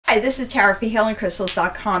Hi, this is Tara for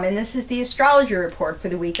HealingCrystals.com, and this is the astrology report for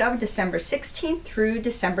the week of December 16th through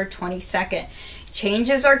December 22nd.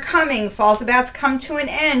 Changes are coming. Fall's about to come to an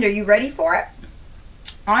end. Are you ready for it?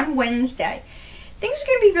 On Wednesday, things are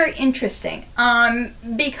going to be very interesting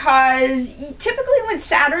because typically when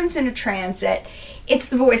Saturn's in a transit, it's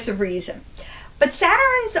the voice of reason. But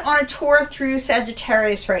Saturn's on a tour through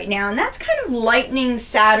Sagittarius right now, and that's kind of lightening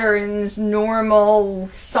Saturn's normal,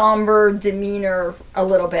 somber demeanor a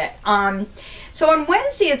little bit. So on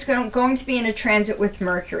Wednesday, it's going to be in a transit with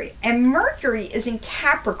Mercury. And Mercury is in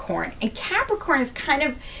Capricorn. And Capricorn is kind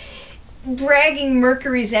of dragging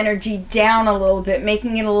Mercury's energy down a little bit,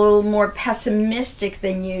 making it a little more pessimistic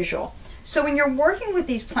than usual. So when you're working with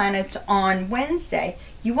these planets on Wednesday,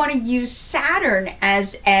 you want to use Saturn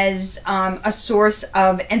as a source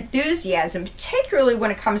of enthusiasm, particularly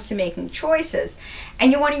when it comes to making choices.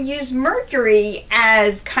 And you want to use Mercury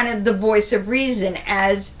as kind of the voice of reason,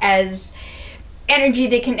 as energy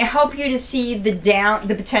that can help you to see the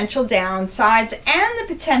potential downsides and the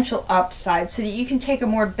potential upsides so that you can take a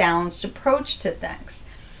more balanced approach to things.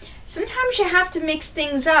 Sometimes you have to mix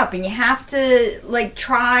things up and you have to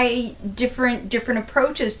try different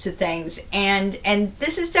approaches to things, and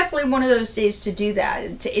this is definitely one of those days to do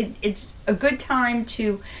that. It's a good time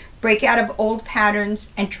to break out of old patterns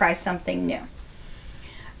and try something new.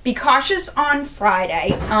 Be cautious on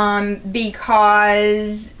Friday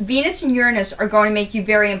because Venus and Uranus are going to make you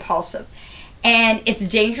very impulsive, and it's a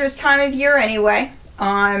dangerous time of year anyway.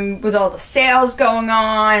 With all the sales going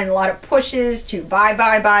on and a lot of pushes to buy,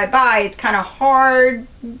 it's kind of hard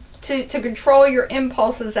to control your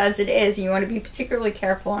impulses as it is. You want to be particularly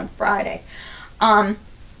careful on Friday. On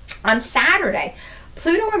Saturday,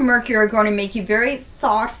 Pluto and Mercury are going to make you very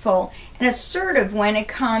thoughtful and assertive when it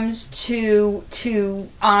comes to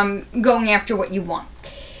going after what you want.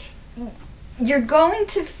 You're going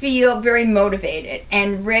to feel very motivated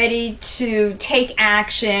and ready to take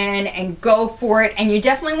action and go for it, and you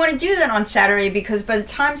definitely want to do that on Saturday because by the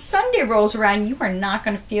time Sunday rolls around, you are not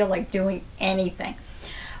going to feel like doing anything.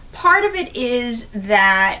 Part of it is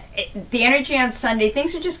that the energy on Sunday,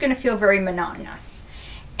 things are just going to feel very monotonous,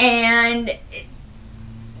 and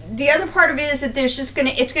the other part of it is that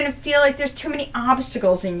it's going to feel like there's too many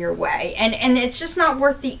obstacles in your way, and it's just not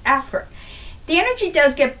worth the effort. The energy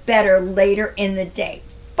does get better later in the day,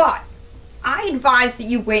 but I advise that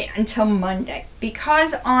you wait until Monday,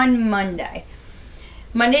 because on Monday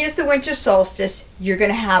is the winter solstice. You're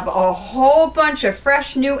going to have a whole bunch of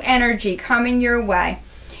fresh new energy coming your way,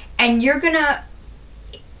 and you're going to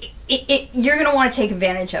want to take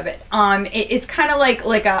advantage of it. It's kind of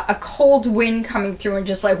like a cold wind coming through and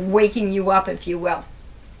just like waking you up, if you will.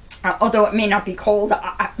 Although it may not be cold,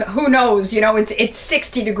 who knows? You know, it's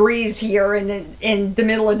 60 degrees here in the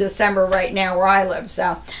middle of December right now where I live,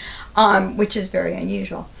 so which is very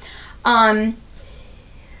unusual. I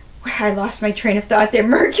lost my train of thought there.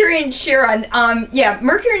 Mercury and Chiron,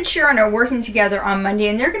 Mercury and Chiron are working together on Monday,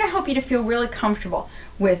 and they're going to help you to feel really comfortable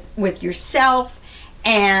with yourself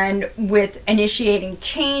and with initiating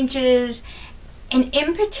changes, and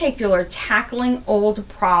in particular tackling old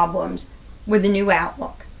problems with a new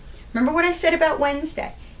outlook. Remember what I said about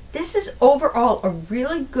Wednesday? This is overall a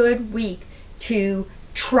really good week to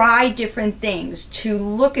try different things, to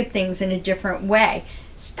look at things in a different way.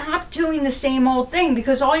 Stop doing the same old thing,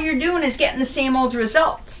 because all you're doing is getting the same old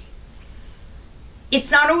results. It's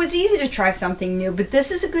not always easy to try something new, but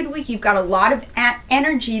this is a good week. You've got a lot of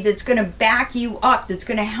energy that's going to back you up, that's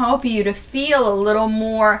going to help you to feel a little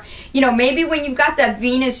more, maybe when you've got that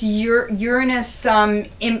Venus-Uranus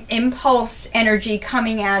impulse energy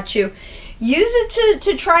coming at you, use it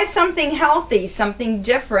to try something healthy, something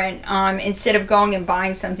different, instead of going and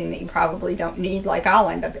buying something that you probably don't need, like I'll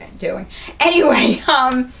end up doing. Anyway,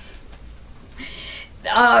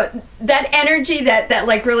 that energy, that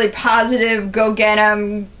like really positive, go get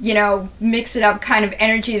 'em, mix it up kind of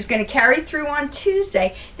energy is going to carry through on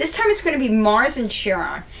Tuesday. This time it's going to be Mars and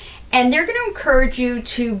Chiron, and they're going to encourage you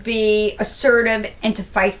to be assertive and to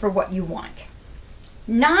fight for what you want.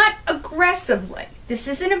 Not aggressively. This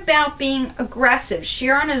isn't about being aggressive.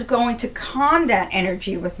 Chiron is going to calm that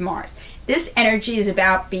energy with Mars. This energy is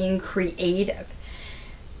about being creative.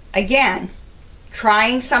 Again,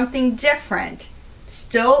 trying something different.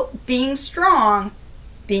 Still being strong,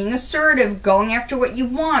 being assertive, going after what you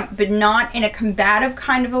want, but not in a combative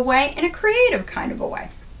kind of a way, in a creative kind of a way.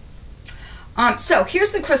 So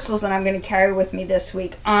here's the crystals that I'm going to carry with me this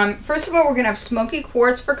week. First of all, we're going to have smoky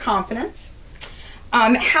quartz for confidence.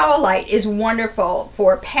 Howlite is wonderful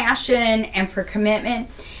for passion and for commitment.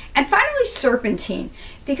 And finally, serpentine,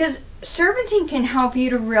 because serpentine can help you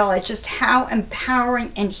to realize just how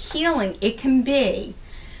empowering and healing it can be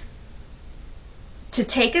to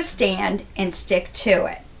take a stand and stick to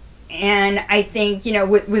it. And I think,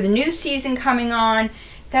 with a new season coming on,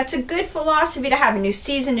 that's a good philosophy to have. A new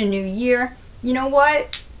season, a new year. You know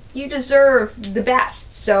what? You deserve the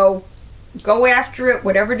best. So go after it.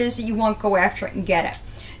 Whatever it is that you want, go after it and get it.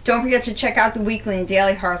 Don't forget to check out the weekly and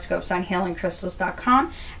daily horoscopes on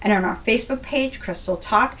healingcrystals.com and on our Facebook page, Crystal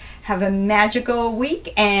Talk. Have a magical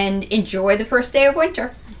week and enjoy the first day of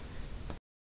winter.